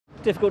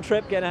Difficult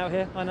trip getting out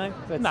here, I know.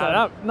 But,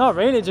 not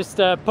really. Just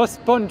a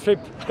postponed trip.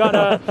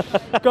 Got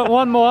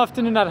one more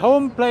afternoon at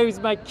home. Play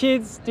with my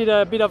kids. Did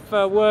a bit of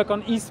work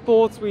on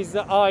esports with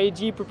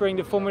RAG, preparing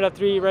the Formula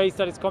 3 race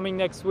that is coming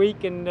next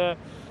week. And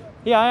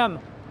here I am.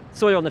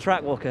 Saw you on the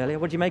track walk earlier.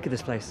 What do you make of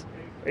this place?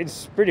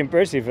 It's pretty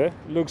impressive.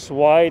 Looks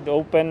wide,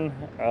 open,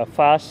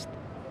 fast,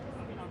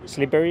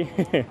 slippery.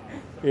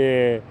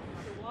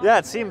 Yeah,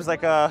 it seems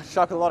like a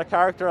shock with a lot of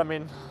character. I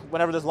mean,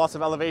 whenever there's lots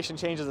of elevation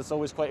changes, it's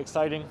always quite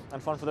exciting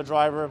and fun for the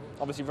driver.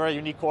 Obviously, very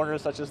unique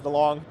corners such as the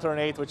long turn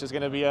 8, which is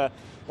going to be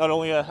not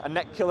only a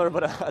neck killer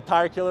but a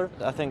tire killer.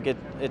 I think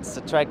it's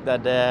a track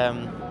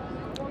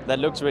that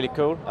looks really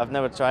cool. I've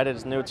never tried it;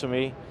 it's new to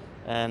me,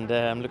 and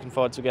I'm looking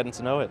forward to getting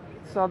to know it.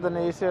 It's not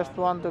the easiest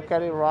one to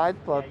carry right,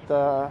 but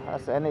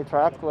as any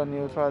track, when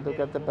you try to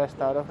get the best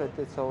out of it,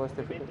 it's always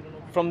difficult.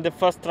 From the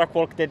first track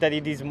walk that I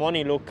did this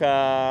morning, look,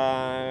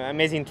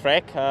 amazing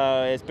track,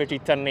 especially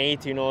turn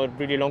 8,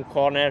 really long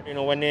corner.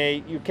 When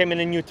you came in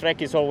a new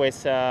track, it's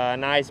always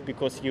nice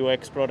because you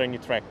explore a new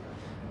track.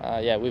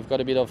 Yeah, we've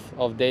got a bit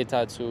of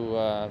data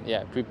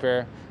to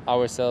prepare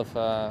ourselves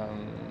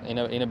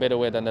in a better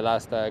way than the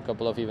last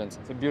couple of events.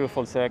 It's a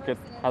beautiful circuit,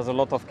 has a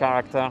lot of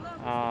character,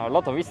 a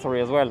lot of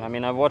history as well. I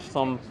mean, I've watched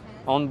some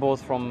onboards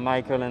from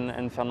Michael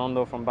and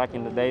Fernando from back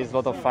in the days, a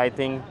lot of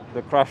fighting,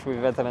 the crash with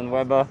Vettel and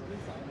Webber.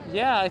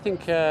 Yeah, I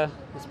think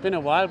it's been a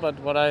while, but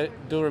what I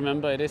do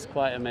remember, it is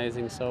quite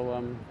amazing.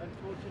 So,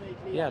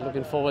 yeah,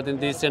 looking forward in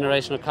these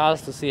generational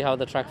cars to see how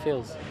the track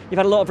feels. You've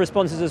had a lot of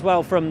responses as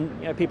well from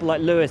people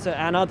like Lewis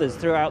and others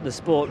throughout the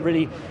sport,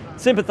 really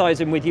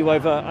sympathising with you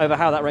over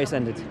how that race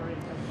ended.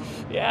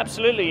 Yeah,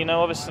 absolutely.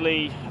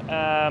 Obviously,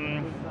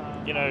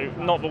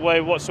 not the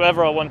way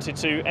whatsoever I wanted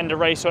to end a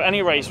race or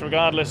any race,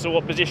 regardless of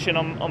what position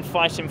I'm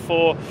fighting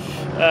for.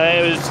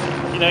 It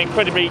was,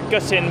 incredibly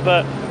gutting,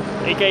 but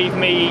it gave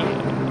me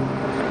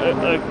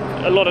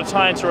a lot of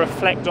time to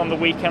reflect on the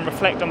weekend,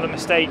 reflect on the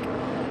mistake,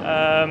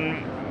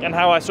 and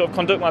how I sort of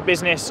conduct my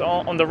business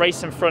on the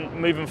racing front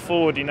moving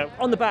forward.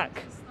 On the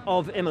back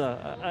of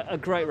Imola, a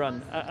great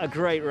run, a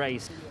great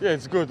race. Yeah,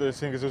 it's good. I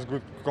think it's a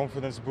good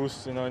confidence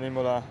boost, in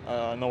Imola,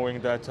 knowing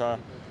that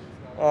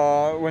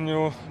when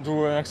you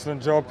do an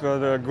excellent job,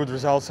 the good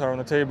results are on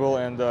the table,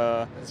 and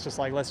it's just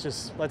like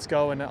let's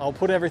go, and I'll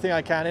put everything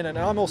I can in, and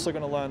I'm also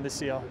going to learn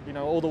this year.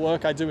 All the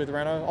work I do with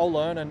Renault, I'll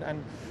learn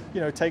and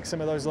take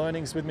some of those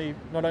learnings with me,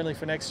 not only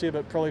for next year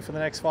but probably for the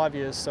next 5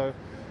 years. So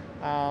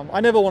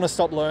I never want to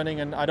stop learning,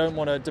 and I don't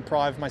want to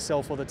deprive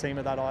myself or the team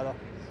of that either.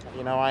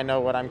 I know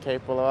what I'm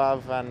capable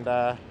of, and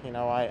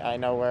I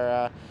know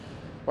where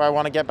I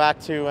want to get back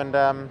to,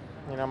 and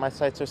my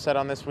sights are set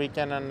on this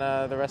weekend and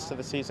the rest of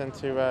the season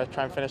to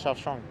try and finish off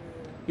strong.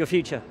 Your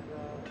future,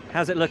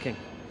 how's it looking?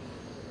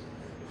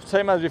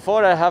 Same as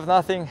before, I have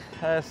nothing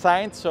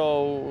signed,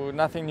 so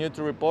nothing new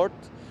to report.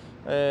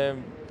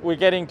 We're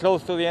getting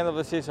close to the end of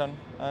the season,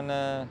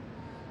 and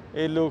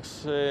it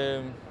looks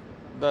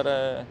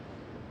that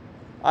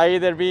I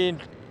either be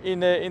in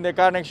the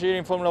car next year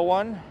in Formula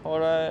 1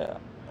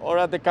 or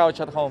at the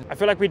couch at home. I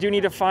feel like we do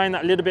need to find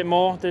that little bit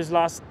more. There's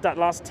that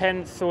last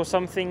tenth or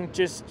something,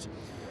 just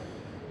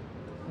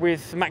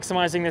with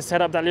maximising the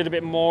setup that little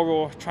bit more,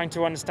 or trying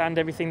to understand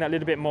everything that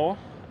little bit more.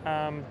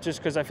 Just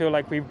because I feel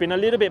like we've been a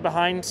little bit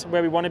behind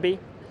where we want to be,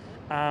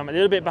 a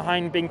little bit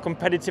behind being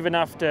competitive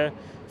enough to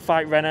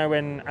fight Renault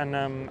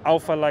and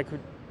Alpha like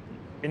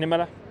in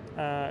Imola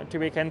 2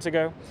 weekends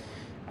ago.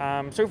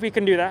 So if we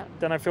can do that,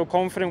 then I feel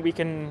confident we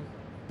can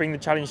bring the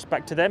challenge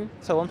back to them.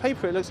 So on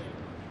paper it looks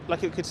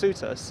like it could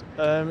suit us.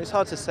 It's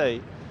hard to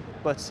say,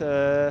 but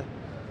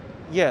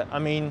yeah, I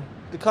mean,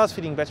 the car's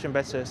feeling better and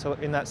better, so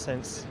in that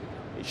sense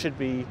it should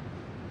be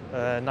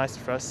nicer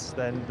for us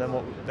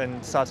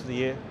than start of the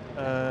year.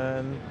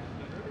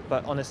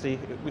 But honestly,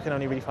 we can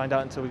only really find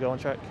out until we go on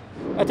track.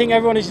 I think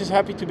everyone is just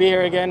happy to be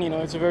here again.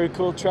 It's a very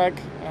cool track.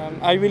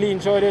 I really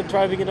enjoyed it,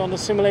 driving it on the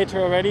simulator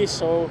already,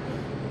 so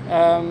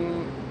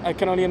I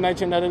can only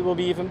imagine that it will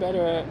be even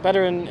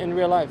better in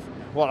real life.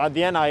 Well, at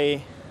the end,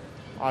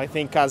 I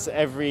think as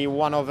every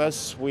one of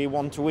us, we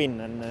want to win,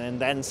 and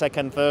then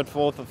second, third,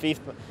 fourth, or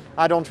fifth,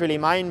 I don't really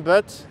mind,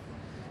 but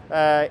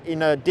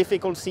in a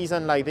difficult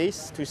season like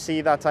this, to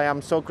see that I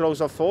am so close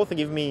of fourth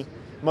gives me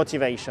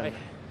motivation.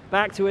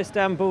 Back to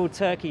Istanbul,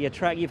 Turkey, a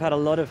track you've had a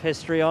lot of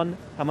history on.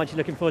 How much are you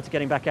looking forward to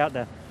getting back out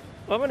there?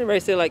 Well, I've only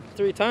raced there like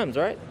 3 times,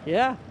 right?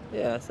 Yeah.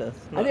 Yeah, so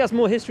I think that's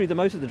more history than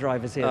most of the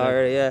drivers here. Oh,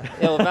 really, yeah.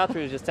 Yeah, well,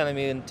 Valtteri was just telling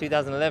me in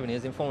 2011 he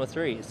was in Formula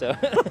 3, so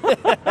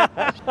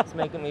it's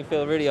making me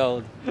feel really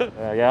old.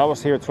 Yeah, I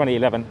was here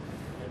 2011,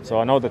 so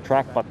I know the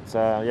track, but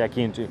yeah,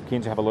 keen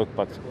to have a look.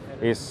 But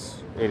it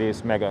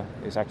is mega.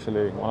 It's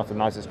actually one of the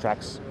nicest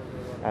tracks,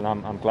 and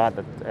I'm glad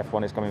that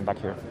F1 is coming back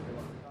here.